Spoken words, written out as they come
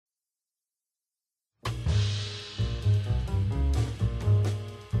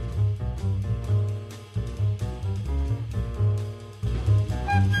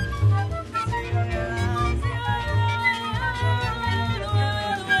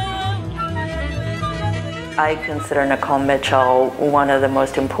I consider Nicole Mitchell one of the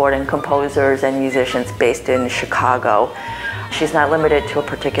most important composers and musicians based in Chicago. She's not limited to a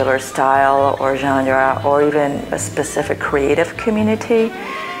particular style or genre or even a specific creative community.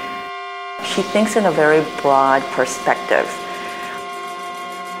 She thinks in a very broad perspective.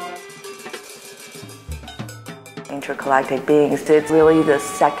 Intergalactic Beings is really the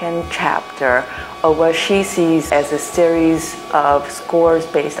second chapter of what she sees as a series of scores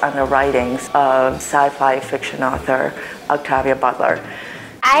based on the writings of sci-fi fiction author Octavia Butler.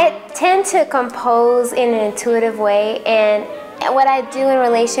 I tend to compose in an intuitive way, and what I do in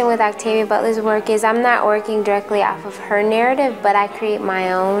relation with Octavia Butler's work is I'm not working directly off of her narrative, but I create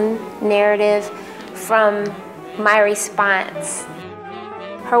my own narrative from my response.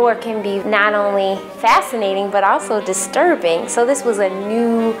 Her work can be not only fascinating, but also disturbing. So this was a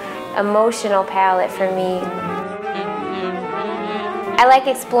new emotional palette for me. I like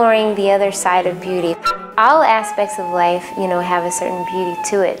exploring the other side of beauty. All aspects of life, have a certain beauty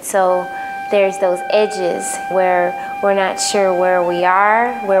to it. So there's those edges where we're not sure where we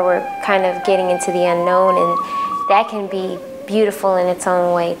are, where we're kind of getting into the unknown, and that can be beautiful in its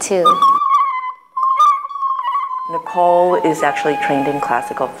own way too. Nicole is actually trained in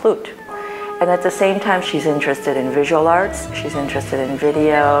classical flute. And at the same time, she's interested in visual arts, she's interested in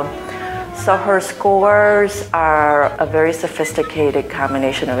video. So her scores are a very sophisticated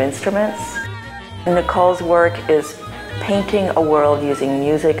combination of instruments. And Nicole's work is painting a world using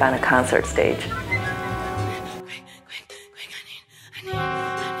music on a concert stage.